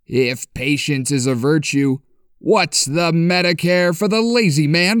If patience is a virtue, what's the Medicare for the Lazy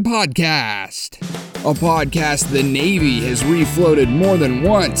Man podcast? A podcast the Navy has refloated more than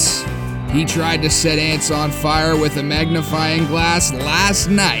once. He tried to set ants on fire with a magnifying glass last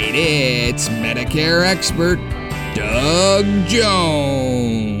night. It's Medicare expert Doug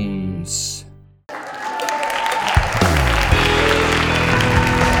Jones.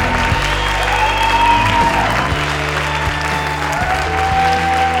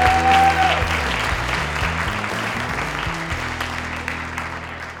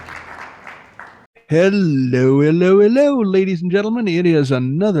 Hello, ladies and gentlemen. It is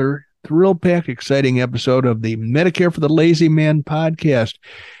another thrill-packed, exciting episode of the Medicare for the Lazy Man podcast,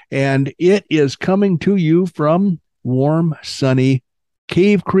 and it is coming to you from warm, sunny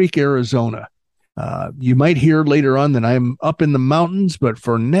Cave Creek, Arizona. You might hear later on that I'm up in the mountains, but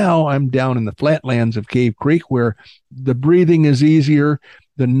for now, I'm down in the flatlands of Cave Creek, where the breathing is easier,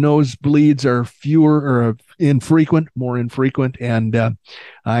 the nosebleeds are more infrequent, and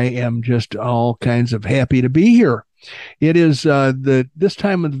I am just all kinds of happy to be here. It is this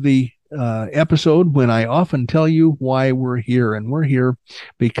time of the episode when I often tell you why we're here, and we're here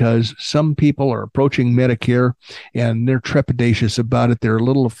because some people are approaching Medicare and they're trepidatious about it. They're a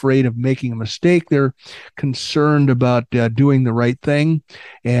little afraid of making a mistake. They're concerned about doing the right thing,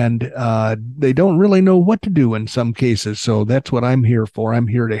 and they don't really know what to do in some cases. So that's what I'm here for. I'm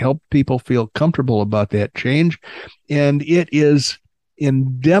here to help people feel comfortable about that change, and it is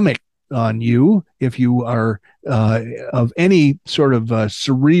endemic on you if you are of any sort of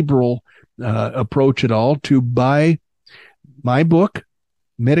cerebral approach at all to buy my book,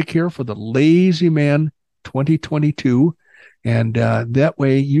 Medicare for the Lazy Man 2022. And that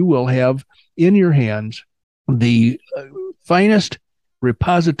way you will have in your hands the finest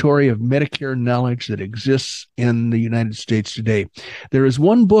repository of Medicare knowledge that exists in the United States today. There is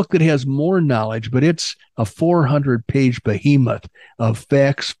one book that has more knowledge, but it's a 400-page behemoth of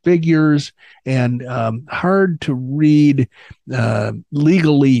facts, figures, and hard to read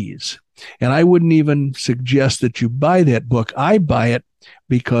legalese. And I wouldn't even suggest that you buy that book. I buy it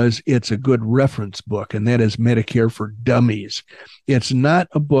because it's a good reference book, and that is Medicare for Dummies. It's not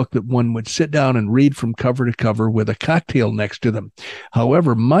a book that one would sit down and read from cover to cover with a cocktail next to them.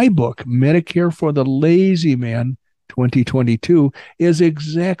 However, my book, Medicare for the Lazy Man 2022, is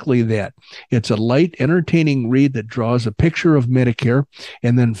exactly that. It's a light, entertaining read that draws a picture of Medicare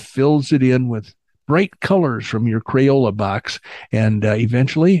and then fills it in with bright colors from your Crayola box. And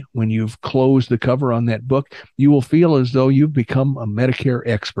eventually, when you've closed the cover on that book, you will feel as though you've become a Medicare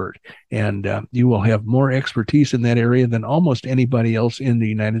expert. And you will have more expertise in that area than almost anybody else in the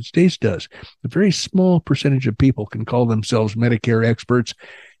United States does. A very small percentage of people can call themselves Medicare experts.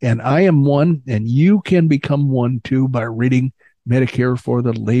 And I am one, and you can become one too by reading Medicare for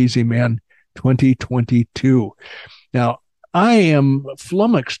the Lazy Man 2022. Now, I am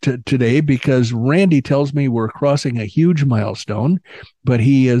flummoxed today because Randy tells me we're crossing a huge milestone, but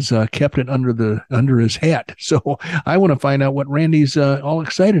he has kept it under his hat. So I want to find out what Randy's all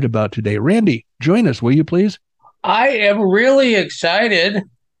excited about today. Randy, join us, will you please? I am really excited.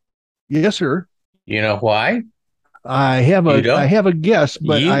 Yes, sir. You know why? I have a guess,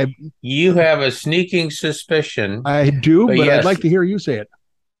 but you have a sneaking suspicion. I do, but yes, I'd like to hear you say it.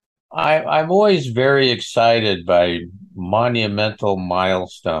 I'm always very excited by monumental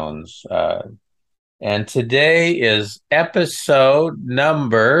milestones. And today is episode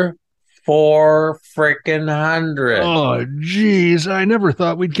number 400. Oh, geez. I never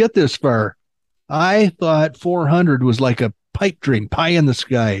thought we'd get this far. I thought 400 was like a pipe dream, pie in the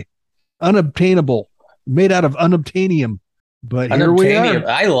sky, unobtainable, made out of unobtainium. But here we are.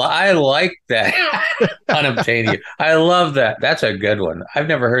 I like that. Unobtainium. I love that. That's a good one. I've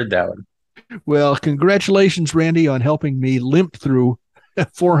never heard that one. Well, congratulations, Randy, on helping me limp through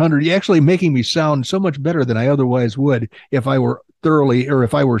 400. You're actually making me sound so much better than I otherwise would if I were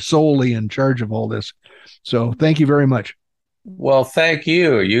solely in charge of all this. So thank you very much. Well, thank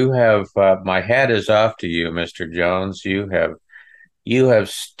you. You have my hat is off to you, Mr. Jones. You have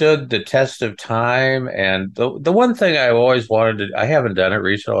stood the test of time. And the one thing I always wanted to, I haven't done it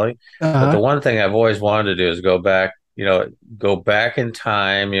recently, but the one thing I've always wanted to do is go back in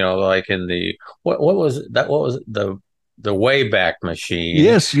time, like in the, what was that? What was the Wayback Machine?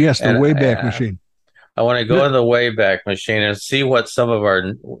 Yes. The Wayback Machine. I want to go in the Wayback Machine and see what some of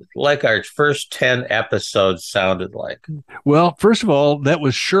our first 10 episodes sounded like. Well, first of all, that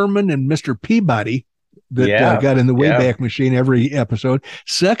was Sherman and Mr. Peabody that got in the Wayback Machine every episode.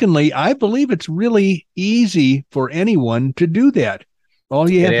 Secondly, I believe it's really easy for anyone to do that. All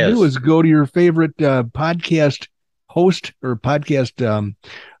you have to do is go to your favorite podcast host or podcast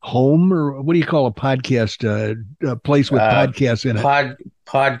home, or what do you call a podcast place with podcasts in it?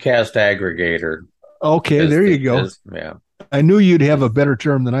 Podcast aggregator. Okay, there you go. Yeah. I knew you'd have a better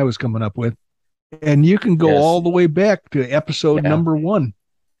term than I was coming up with. And you can go all the way back to episode number 1.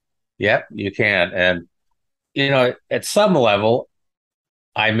 Yep, you can. And, at some level,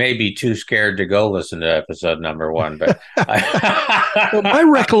 I may be too scared to go listen to episode number 1, but well, my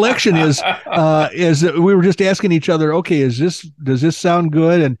recollection is that we were just asking each other, okay, does this sound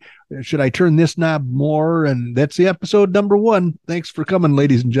good? And should I turn this knob more? And that's the episode number 1. Thanks for coming,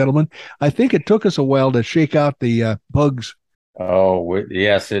 ladies and gentlemen. I think it took us a while to shake out the bugs. Oh,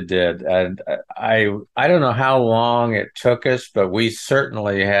 yes, it did. And I don't know how long it took us, but we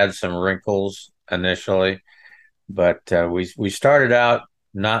certainly had some wrinkles initially. But we started out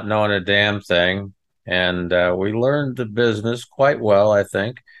not knowing a damn thing, and we learned the business quite well, I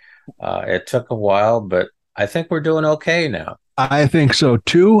think. It took a while, but I think we're doing okay now. I think so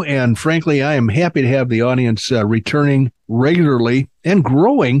too, and frankly, I am happy to have the audience returning regularly and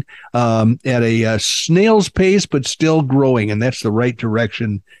growing at a snail's pace, but still growing, and that's the right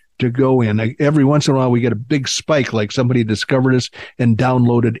direction to go in. Every once in a while, we get a big spike, like somebody discovered us and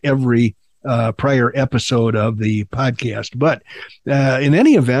downloaded every prior episode of the podcast. But in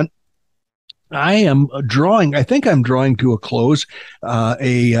any event, I think I'm drawing to a close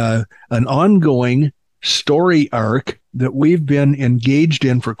an ongoing story arc that we've been engaged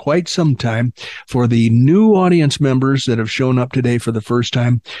in for quite some time. For the new audience members that have shown up today for the first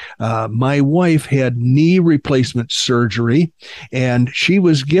time, my wife had knee replacement surgery, and she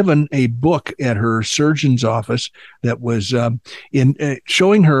was given a book at her surgeon's office that was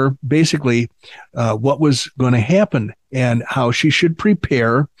showing her basically what was going to happen and how she should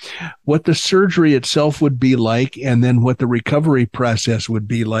prepare, what the surgery itself would be like, and then what the recovery process would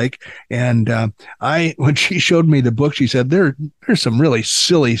be like. And when she showed me the book, she said, there's some really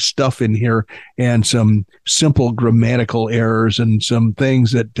silly stuff in here and some simple grammatical errors and some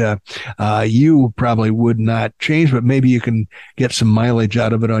things that you probably would not change, but maybe you can get some mileage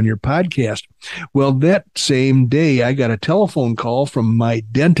out of it on your podcast. Well, that same day, I got a telephone call from my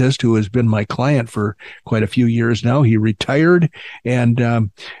dentist, who has been my client for quite a few years now. He retired and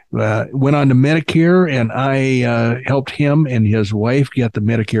went on to Medicare, and I helped him and his wife get the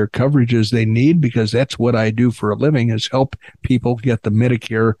Medicare coverages they need, because that's what I do for a living, is help people get the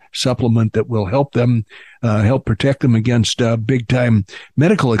Medicare supplement that will help them help protect them against big time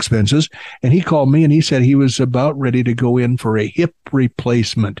medical expenses. And he called me and he said he was about ready to go in for a hip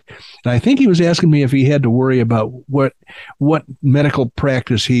replacement. And I think he was asking me if he had to worry about what medical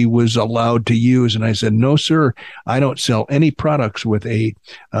practice he was allowed to use. And I said, no, sir, I don't sell any products with a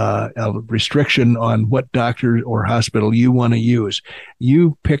restriction on what doctor or hospital you want to use.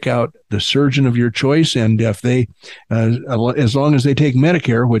 You pick out the surgeon of your choice, and if they, as long as they take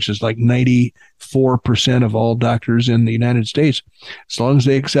Medicare, which is like 94% of all doctors in the United States, as long as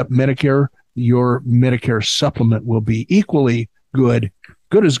they accept Medicare, your Medicare supplement will be equally good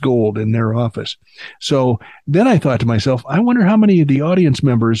as gold in their office. So then I thought to myself, I wonder how many of the audience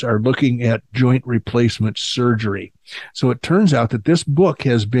members are looking at joint replacement surgery. So it turns out that this book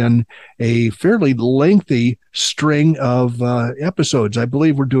has been a fairly lengthy string of episodes. I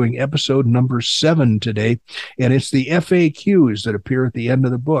believe we're doing episode number 7 today, and it's the FAQs that appear at the end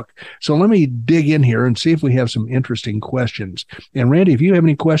of the book. So let me dig in here and see if we have some interesting questions. And Randy, if you have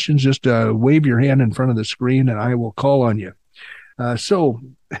any questions, just wave your hand in front of the screen and I will call on you. So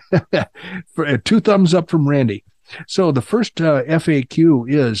for 2 thumbs up from Randy. So the first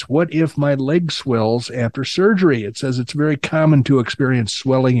FAQ is, what if my leg swells after surgery? It says it's very common to experience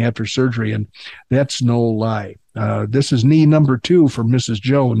swelling after surgery, and that's no lie. This is knee number 2 for Mrs.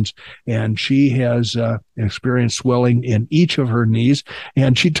 Jones, and she has experienced swelling in each of her knees.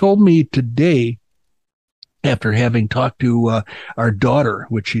 And she told me today, after having talked to our daughter,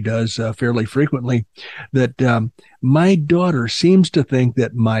 which she does fairly frequently, that my daughter seems to think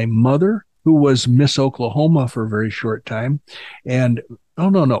that my mother, who was Miss Oklahoma for a very short time, and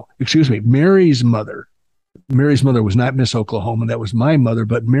Mary's mother was not Miss Oklahoma, that was my mother,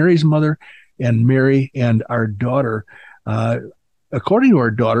 but Mary's mother and Mary and our daughter, according to our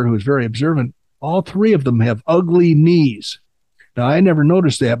daughter, who is very observant, all 3 of them have ugly knees. Now, I never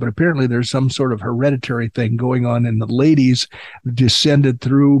noticed that, but apparently there's some sort of hereditary thing going on in the ladies descended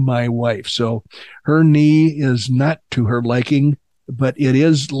through my wife. So her knee is not to her liking, but it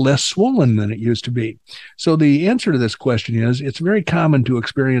is less swollen than it used to be. So the answer to this question is, it's very common to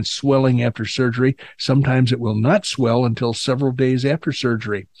experience swelling after surgery. Sometimes it will not swell until several days after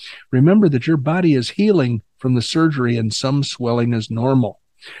surgery. Remember that your body is healing from the surgery, and some swelling is normal.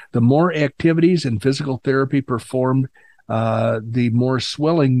 The more activities and physical therapy performed, the more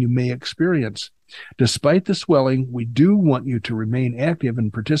swelling you may experience. Despite the swelling, we do want you to remain active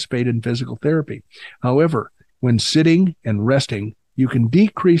and participate in physical therapy. However, when sitting and resting, you can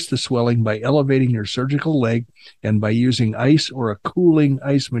decrease the swelling by elevating your surgical leg and by using ice or a cooling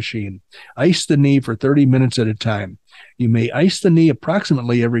ice machine. Ice the knee for 30 minutes at a time. You may ice the knee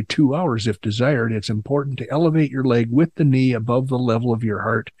approximately every 2 hours if desired. It's important to elevate your leg with the knee above the level of your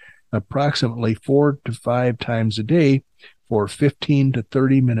heart approximately 4 to 5 times a day for 15 to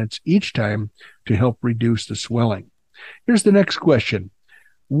 30 minutes each time to help reduce the swelling. Here's the next question.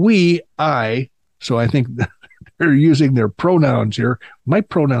 So I think they're using their pronouns here. My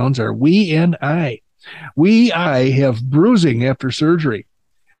pronouns are we and I. I have bruising after surgery.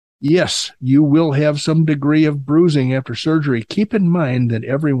 Yes, you will have some degree of bruising after surgery. Keep in mind that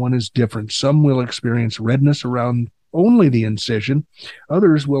everyone is different. Some will experience redness around only the incision.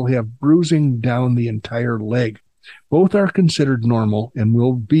 Others will have bruising down the entire leg. Both are considered normal and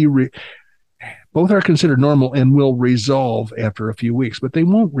will resolve after a few weeks, but they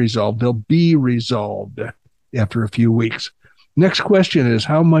won't resolve. They'll be resolved after a few weeks. Next question is,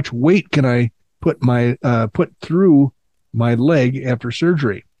 how much weight can I put through my leg after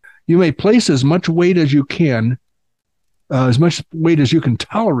surgery? You may place as much weight as you can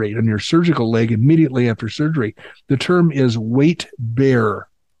tolerate on your surgical leg immediately after surgery. The term is weight bear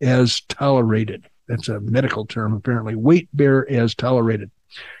as tolerated. That's a medical term, apparently. Weight bear as tolerated.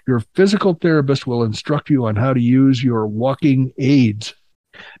 Your physical therapist will instruct you on how to use your walking aids.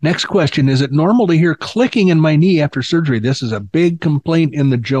 Next question, is it normal to hear clicking in my knee after surgery? This is a big complaint in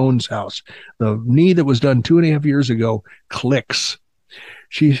the Jones house. The knee that was done 2.5 years ago clicks.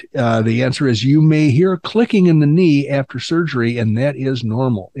 The answer is you may hear clicking in the knee after surgery, and that is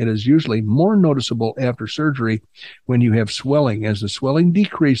normal. It is usually more noticeable after surgery when you have swelling. As the swelling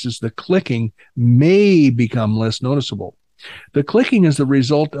decreases, the clicking may become less noticeable. The clicking is the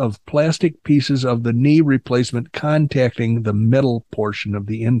result of plastic pieces of the knee replacement contacting the metal portion of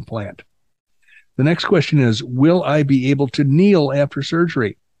the implant. The next question is, will I be able to kneel after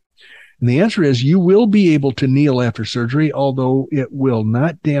surgery? And the answer is you will be able to kneel after surgery, although it will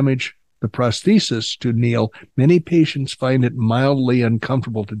not damage the prosthesis to kneel. Many patients find it mildly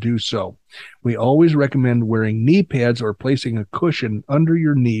uncomfortable to do so. We always recommend wearing knee pads or placing a cushion under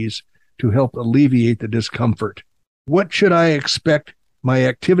your knees to help alleviate the discomfort. What should I expect my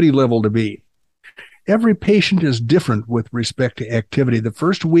activity level to be? Every patient is different with respect to activity. The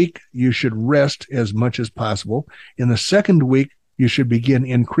first week, you should rest as much as possible. In the second week, you should begin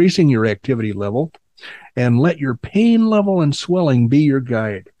increasing your activity level and let your pain level and swelling be your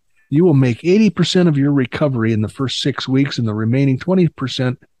guide. You will make 80% of your recovery in the first 6 weeks, and the remaining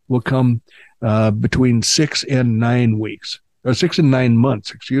 20% will come between 6 and 9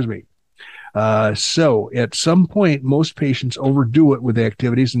 months, So at some point, most patients overdo it with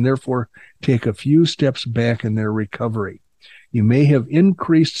activities and therefore take a few steps back in their recovery. You may have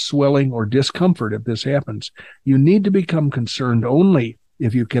increased swelling or discomfort if this happens. You need to become concerned only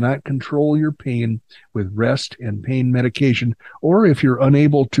if you cannot control your pain with rest and pain medication, or if you're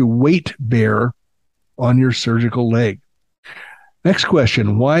unable to weight bear on your surgical leg. Next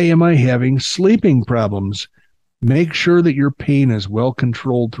question, why am I having sleeping problems? Make sure that your pain is well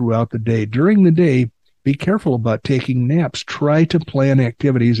controlled throughout the day. During the day, be careful about taking naps. Try to plan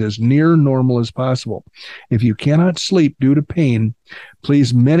activities as near normal as possible. If you cannot sleep due to pain,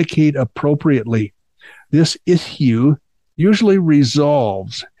 please medicate appropriately. This issue usually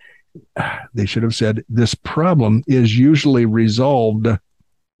resolves. They should have said this problem is usually resolved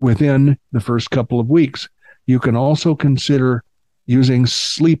within the first couple of weeks. You can also consider using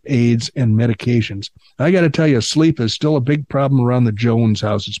sleep aids and medications. I got to tell you, sleep is still a big problem around the Jones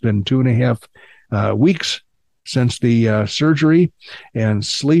house. It's been 2.5 weeks since the surgery, and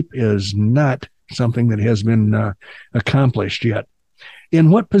sleep is not something that has been accomplished yet. In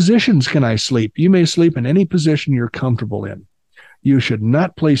what positions can I sleep? You may sleep in any position you're comfortable in. You should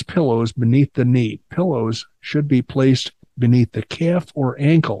not place pillows beneath the knee. Pillows should be placed beneath the calf or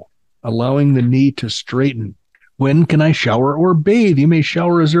ankle, allowing the knee to straighten. When can I shower or bathe? You may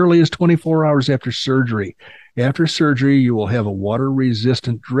shower as early as 24 hours after surgery. After surgery, you will have a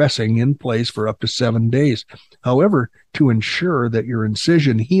water-resistant dressing in place for up to 7 days. However, to ensure that your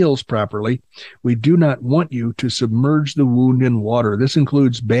incision heals properly, we do not want you to submerge the wound in water. This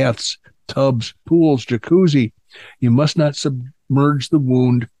includes baths, tubs, pools, jacuzzi. You must not submerge the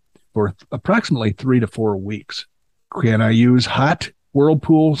wound for approximately 3 to 4 weeks. Can I use hot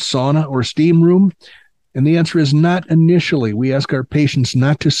whirlpool, sauna, or steam room? And the answer is not initially. We ask our patients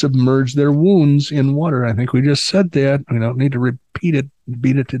not to submerge their wounds in water. I think we just said that. We don't need to repeat it,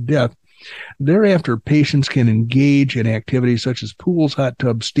 beat it to death. Thereafter, patients can engage in activities such as pools, hot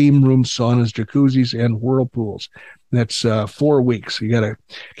tubs, steam rooms, saunas, jacuzzis, and whirlpools. That's 4 weeks. You got to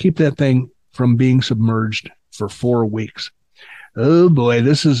keep that thing from being submerged for 4 weeks. Oh boy,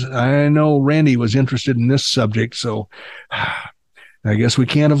 I know Randy was interested in this subject, so I guess we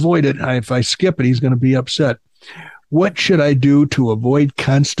can't avoid it. If I skip it, he's going to be upset. What should I do to avoid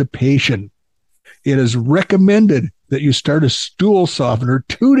constipation? It is recommended that you start a stool softener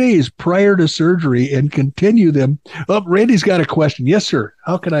 2 days prior to surgery and continue them. Oh, Randy's got a question. Yes, sir.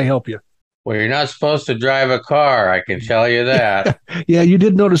 How can I help you? Well, you're not supposed to drive a car, I can tell you that. Yeah, you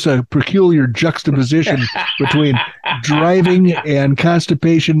did notice a peculiar juxtaposition between driving and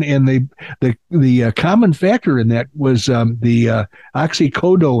constipation, and the common factor in that was the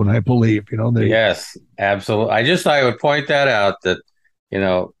oxycodone, I believe. Yes, absolutely. I would point that out that,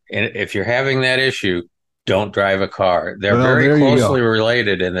 if you're having that issue, don't drive a car. They're very closely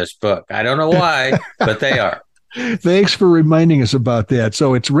related in this book. I don't know why, but they are. Thanks for reminding us about that.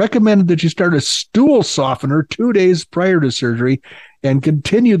 So it's recommended that you start a stool softener 2 days prior to surgery and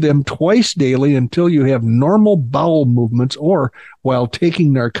continue them twice daily until you have normal bowel movements or while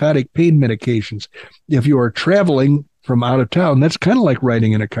taking narcotic pain medications. If you are traveling from out of town, that's kind of like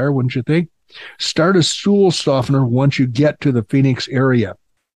riding in a car, wouldn't you think? Start a stool softener once you get to the Phoenix area.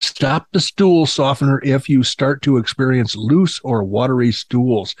 Stop the stool softener if you start to experience loose or watery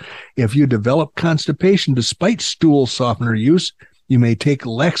stools. If you develop constipation despite stool softener use, you may take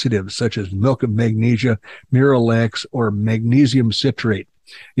laxatives such as milk of magnesia, Miralax, or magnesium citrate.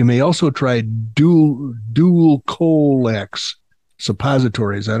 You may also try Dulcolax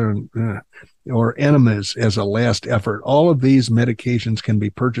suppositories, or enemas as a last effort. All of these medications can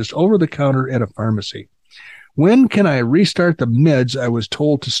be purchased over the counter at a pharmacy. When can I restart the meds I was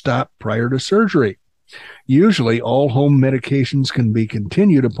told to stop prior to surgery? Usually, all home medications can be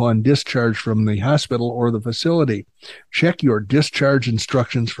continued upon discharge from the hospital or the facility. Check your discharge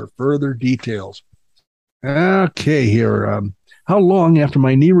instructions for further details. Okay, here. How long after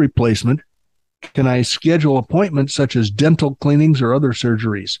my knee replacement can I schedule appointments such as dental cleanings or other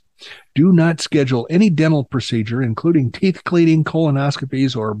surgeries? Do not schedule any dental procedure, including teeth cleaning,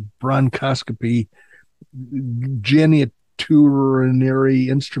 colonoscopies, or bronchoscopy, genitourinary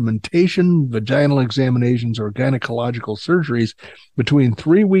instrumentation, vaginal examinations, or gynecological surgeries between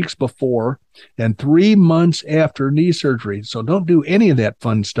 3 weeks before and 3 months after knee surgery. So don't do any of that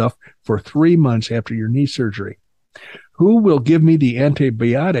fun stuff for 3 months after your knee surgery. Who will give me the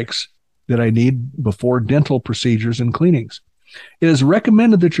antibiotics that I need before dental procedures and cleanings? It is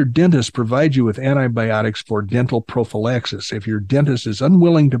recommended that your dentist provide you with antibiotics for dental prophylaxis. If your dentist is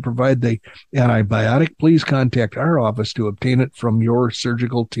unwilling to provide the antibiotic, please contact our office to obtain it from your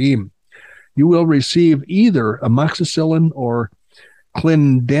surgical team. You will receive either amoxicillin or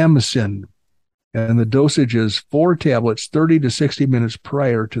clindamycin, and the dosage is 4 tablets 30 to 60 minutes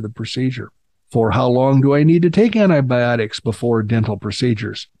prior to the procedure. For how long do I need to take antibiotics before dental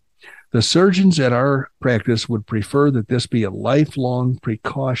procedures? The surgeons at our practice would prefer that this be a lifelong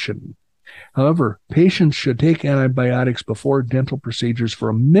precaution. However, patients should take antibiotics before dental procedures for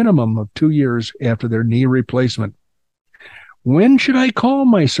a minimum of 2 years after their knee replacement. When should I call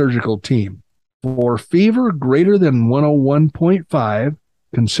my surgical team? For fever greater than 101.5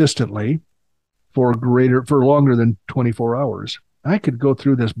 consistently for longer than 24 hours. I could go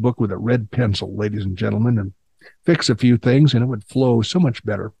through this book with a red pencil, ladies and gentlemen, and fix a few things, and it would flow so much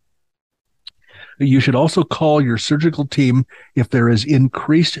better. You should also call your surgical team if there is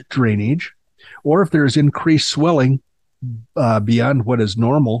increased drainage or if there is increased swelling beyond what is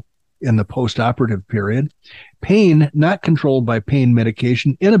normal in the post-operative period, pain not controlled by pain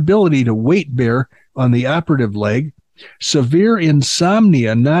medication, inability to weight bear on the operative leg, severe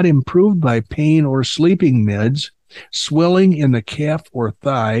insomnia not improved by pain or sleeping meds, swelling in the calf or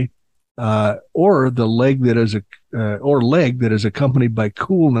thigh, or the leg that is accompanied by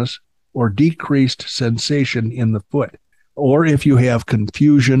coolness or decreased sensation in the foot, or if you have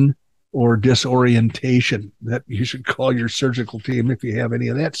confusion or disorientation, that you should call your surgical team if you have any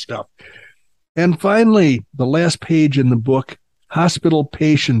of that stuff. And finally, the last page in the book, hospital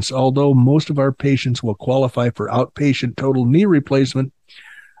patients. Although most of our patients will qualify for outpatient total knee replacement,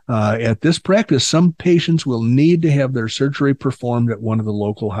 at this practice, some patients will need to have their surgery performed at one of the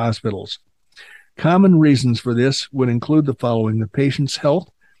local hospitals. Common reasons for this would include the following: the patient's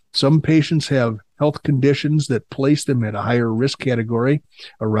health, Some patients have health conditions that place them at a higher risk category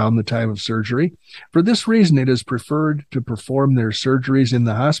around the time of surgery. For this reason, it is preferred to perform their surgeries in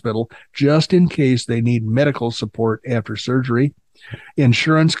the hospital just in case they need medical support after surgery.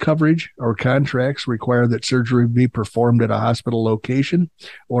 Insurance coverage or contracts require that surgery be performed at a hospital location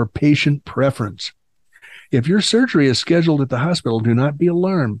or patient preference. If your surgery is scheduled at the hospital, do not be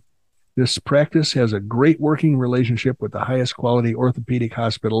alarmed. This practice has a great working relationship with the highest quality orthopedic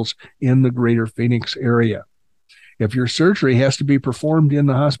hospitals in the greater Phoenix area. If your surgery has to be performed in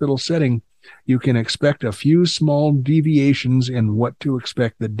the hospital setting, you can expect a few small deviations in what to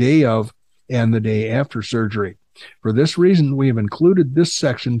expect the day of and the day after surgery. For this reason, we have included this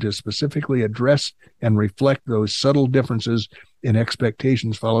section to specifically address and reflect those subtle differences in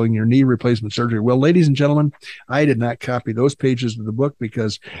expectations following your knee replacement surgery. Well, ladies and gentlemen, I did not copy those pages of the book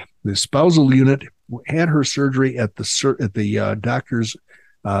because the spousal unit had her surgery at the doctor's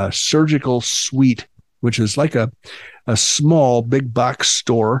surgical suite, which is like a small big box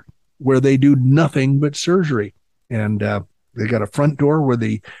store where they do nothing but surgery. And they got a front door where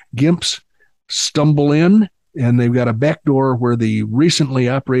the gimps stumble in, and they've got a back door where the recently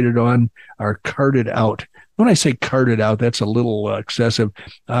operated on are carted out. When I say carted out, that's a little excessive.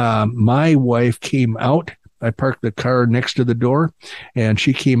 My wife came out. I parked the car next to the door, and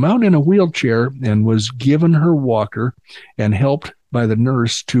she came out in a wheelchair and was given her walker and helped by the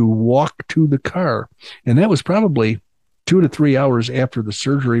nurse to walk to the car. And that was probably 2 to 3 hours after the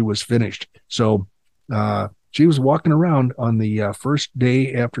surgery was finished. So she was walking around on the first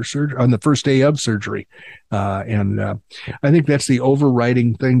day after surgery, on the first day of surgery. And I think that's the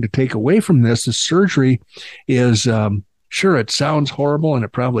overriding thing to take away from this. The surgery is, sure, it sounds horrible, and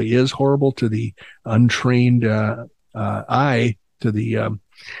it probably is horrible to the untrained eye, to the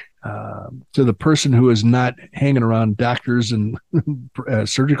person who is not hanging around doctors and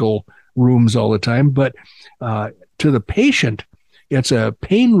surgical rooms all the time. But to the patient, it's a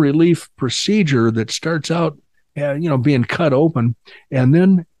pain relief procedure that starts out, being cut open. And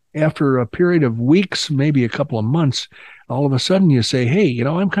then after a period of weeks, maybe a couple of months, all of a sudden you say, hey,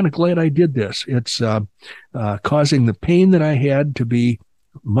 I'm kind of glad I did this. It's causing the pain that I had to be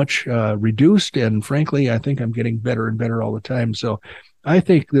much reduced. And frankly, I think I'm getting better and better all the time. So I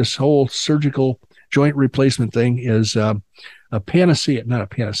think this whole surgical joint replacement thing is a panacea, not a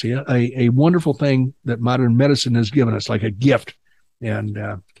panacea, a wonderful thing that modern medicine has given us, like a gift. And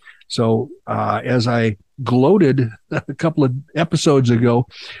so as I gloated a couple of episodes ago,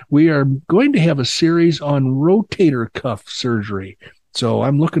 we are going to have a series on rotator cuff surgery. So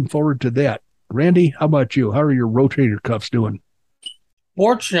I'm looking forward to that. Randy, how about you? How are your rotator cuffs doing?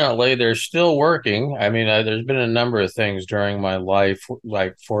 Fortunately, they're still working. I mean, there's been a number of things during my life,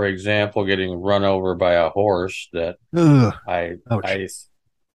 like, for example, getting run over by a horse that I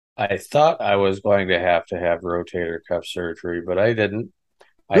thought I was going to have rotator cuff surgery, but I didn't.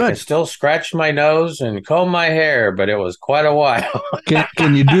 Good. I can still scratch my nose and comb my hair, but it was quite a while.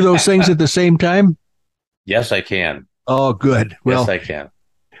 Can you do those things at the same time? Yes, I can. Oh, good. Well, yes, I can.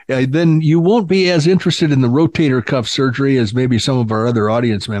 Then you won't be as interested in the rotator cuff surgery as maybe some of our other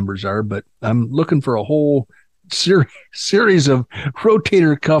audience members are, but I'm looking for a whole series of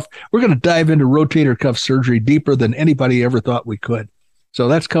rotator cuff. We're going to dive into rotator cuff surgery deeper than anybody ever thought we could. So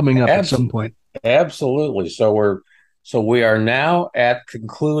that's coming up at some point. Absolutely. So we are now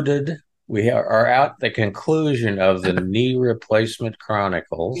concluded. We are at the conclusion of the Knee Replacement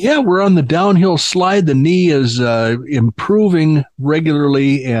Chronicles. Yeah, we're on the downhill slide. The knee is improving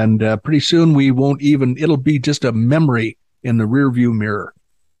regularly, and pretty soon it'll be just a memory in the rearview mirror.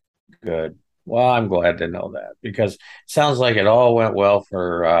 Good. Well, I'm glad to know that, because it sounds like it all went well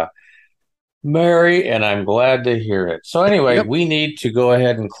for Mary, and I'm glad to hear it. So anyway, Yep. We need to go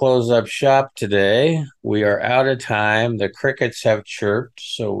ahead and close up shop today. We are out of time. The crickets have chirped,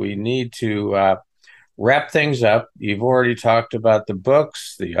 so we need to wrap things up. You've already talked about the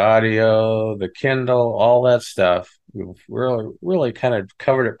books, the audio, the Kindle, all that stuff. We've really kind of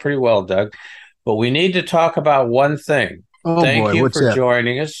covered it pretty well, Doug. But we need to talk about one thing. Thank you for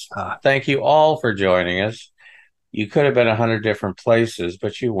joining us. Thank you all for joining us. You could have been 100 different places,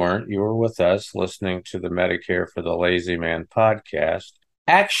 but you weren't. You were with us listening to the Medicare for the Lazy Man podcast.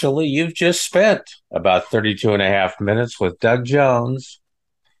 Actually, you've just spent about 32 and a half minutes with Doug Jones,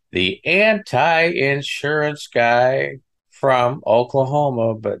 the anti-insurance guy from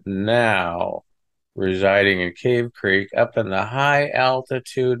Oklahoma, but now residing in Cave Creek up in the high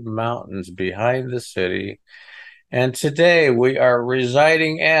altitude mountains behind the city. And today we are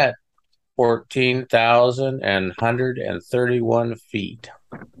residing at 14,131 feet.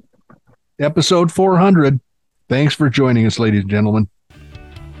 Episode 400. Thanks for joining us, ladies and gentlemen.